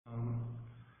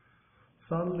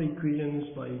Solve equations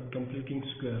bye completing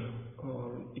square.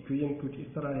 और equation कुछ इस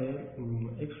तरह है,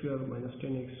 x square minus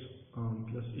 10x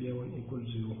plus 11 equal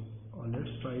 0। और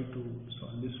let's try to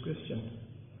solve this question.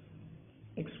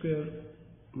 X square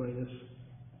minus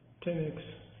 10x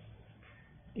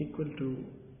equal to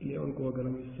 11 को अगर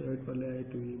हम इस साइड पर ले आए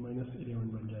तो ये माइनस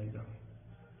 11 बन जाएगा।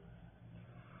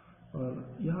 और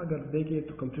यहाँ अगर देखें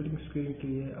तो कंप्लीटिंग स्क्वायर के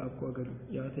लिए आपको अगर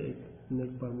याद है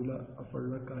एक फार्मूला पढ़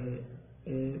रखा है,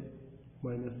 a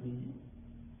minus B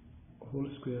whole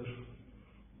square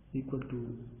equal to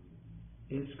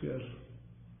A square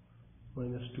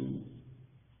minus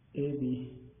 2ab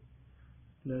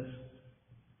plus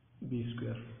B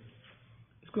square.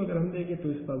 इसको अगर हम देखें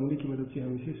तो इस फार्मूले की मदद से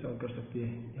हम इसे सॉल्व कर सकते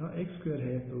हैं। यहाँ एक्स स्क्वायर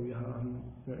है तो यहाँ हम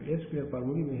ए स्क्वायर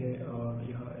फार्मूले में है और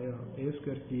यहाँ ए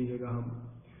स्क्वायर की जगह हम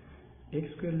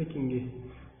एक्स स्क्वायर लिखेंगे।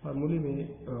 फार्मूले में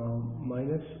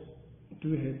माइनस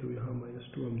 2 है तो यहाँ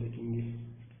माइनस 2 हम लिखेंगे।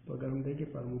 तो अगर हम देखें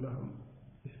फार्मूला हम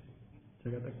इस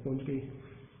जगह तक पहुँच गए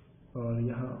और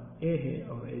यहाँ a है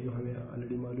और a जो हमें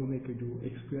ऑलरेडी मालूम है कि जो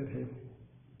एक्स स्क्वायर है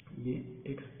ये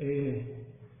एक्स a है।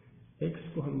 x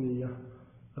को हमने यहाँ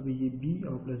अभी ये b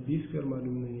और प्लस बी स्क्वायर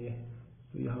मालूम नहीं है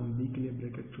तो यहाँ हम b के लिए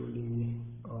ब्रैकेट छोड़ देंगे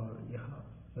और यहाँ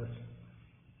प्लस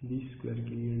बी स्क्वायर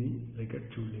के लिए भी ब्रैकेट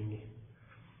छोड़ देंगे।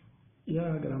 या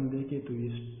अगर हम देखें तो ये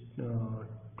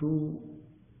 2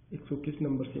 इसको किस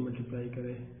नंबर से मल्टीप्लाई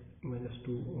करें,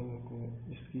 -2 को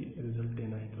इसकी रिजल्ट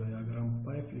 10 आई तो है। अगर हम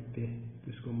 5 लिखते हैं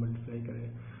तो इसको मल्टीप्लाई करें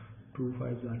 2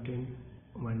 5 10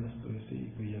 माइनस, तो इससे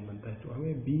इक्वेशन बनता है। तो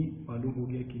हमें b मालूम हो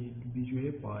गया कि b जो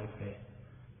है 5 है।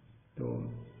 तो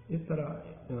इस तरह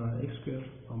एक्स स्क्वायर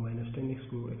और माइनस 10x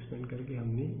को एक्सपेंड करके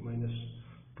हमने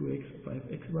 -2x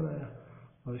 5x बनाया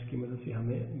और इसकी मदद से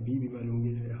हमें b भी मालूम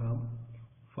है, जैसे हम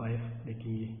 5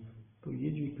 लिखेंगे। तो ये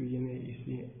जो इक्वेशन है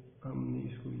इससे हमने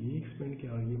इसको ये एक्सपेंड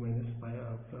किया और ये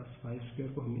 -5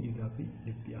 स्क्वायर को हमने इजाफी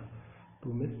लिख दिया।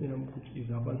 तो मैथ में हम कुछ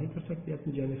इजाफा नहीं कर सकते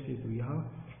अपनी जाने से, तो यहाँ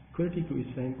इक्वलिटी को इस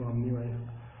साइन को हमने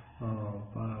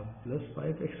प्लस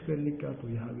 5x स्क्वायर लिखा, तो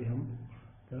यहाँ भी हम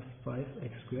प्लस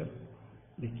 5x स्क्वायर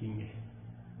लिखेंगे।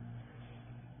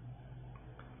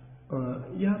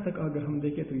 यहाँ तक अगर हम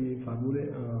देखें तो ये फार्मूले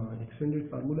एक्सटेंडेड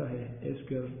फार्मूला है, ए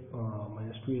स्क्वायर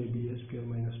माइनस 2ab ए स्क्वायर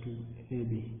माइनस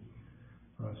 2ab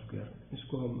स्क्वायर।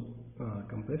 इसको हम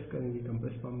कंप्रेस करेंगे,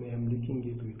 कंप्रेस फॉर्म में हम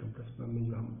लिखेंगे। तो ये कंप्रेस फॉर्म में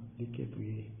जो हम लिखे तो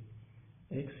ये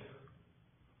x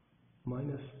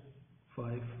माइनस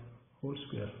 5 होल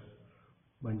स्क्वायर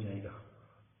बन जाएगा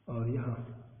और यहाँ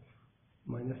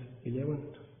 -11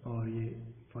 और ये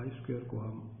 5 स्क्वायर को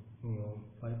हम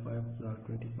 5 5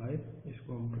 25, इसको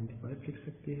हम 25 लिख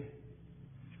सकते हैं।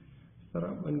 इस तरह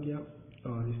बन गया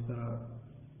और इस तरह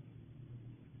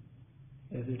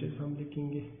एज इट इज हम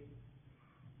लिखेंगे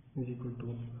इज इक्वल टू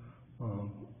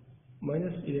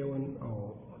 -11 और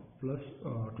प्लस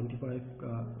 25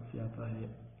 का से आता है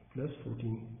प्लस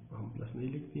 14। हम प्लस नहीं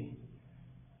लिखते,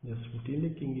 जस्ट 14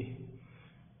 लिखेंगे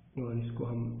और इसको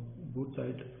हम बोथ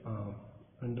साइड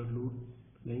अंडर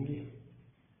रूट लेंगे।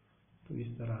 तो इस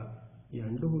तरह ये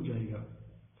अंडर हो जाएगा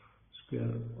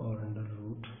स्क्वायर और अंडर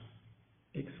रूट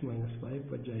x माइनस 5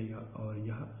 बच जाएगा और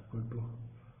यहाँ इक्वल टू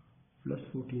प्लस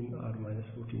 14 और माइनस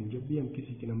 14। जब भी हम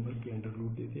किसी के नंबर के अंडर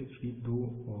रूट देते हैं उसकी दो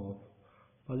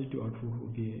पॉजिटिव आउटपुट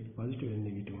होती है, पॉजिटिव एंड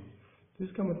नेगेटिव। तो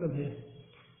इसका मतलब है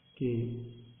कि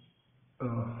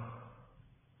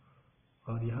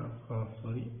और यहाँ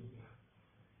सॉरी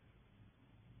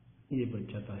ये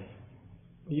बच जाता है।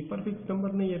 ये परफेक्ट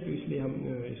नंबर नहीं है तो इसलिए हम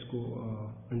इसको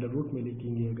अंडर रूट में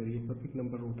लिखेंगे। अगर ये परफेक्ट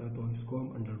नंबर होता तो इसको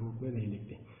हम अंडर रूट में नहीं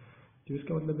लिखते। तो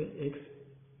इसका मतलब है x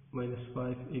minus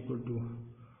 5 equal two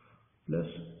plus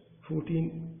 14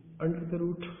 under the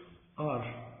root और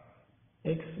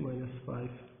x minus 5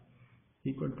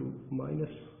 equal to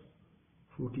minus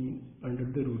 14 under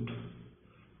the root.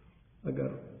 अगर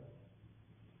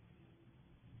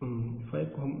 5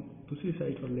 को हम दूसरी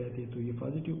साइड पर ले आते हैं तो ये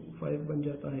पॉजिटिव 5 बन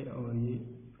जाता है और ये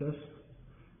plus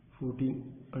 14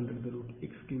 under the root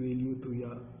x की वैल्यू, तो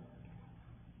या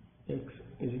x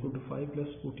is equal to 5 plus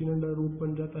 14 under root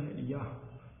बन जाता है, या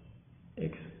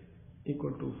x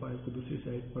इक्वल टू 5 को दूसरी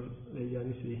साइड पर ले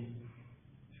जाने से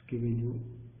इसकी वैल्यू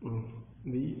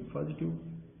भी पॉजिटिव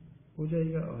हो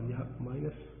जाएगा और यहाँ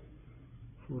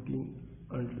 -14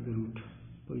 अंडर द रूट।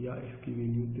 तो या इसकी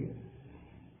वैल्यू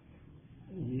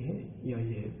ये है या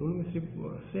ये है, दोनों में सिर्फ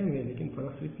सेम है लेकिन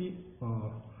फर्क सिर्फ ही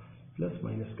प्लस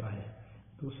माइनस का है।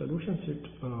 तो सोल्यूशन सेट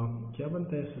क्या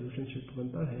बनता है? सोल्यूशन सेट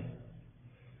बनता है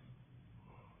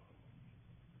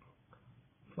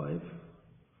 5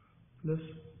 प्लस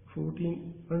 14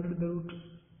 अंडर द रूट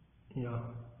या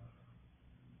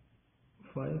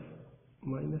 5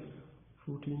 minus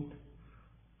 14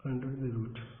 under the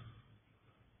root.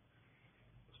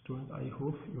 students, I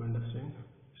hope you understand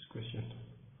this question.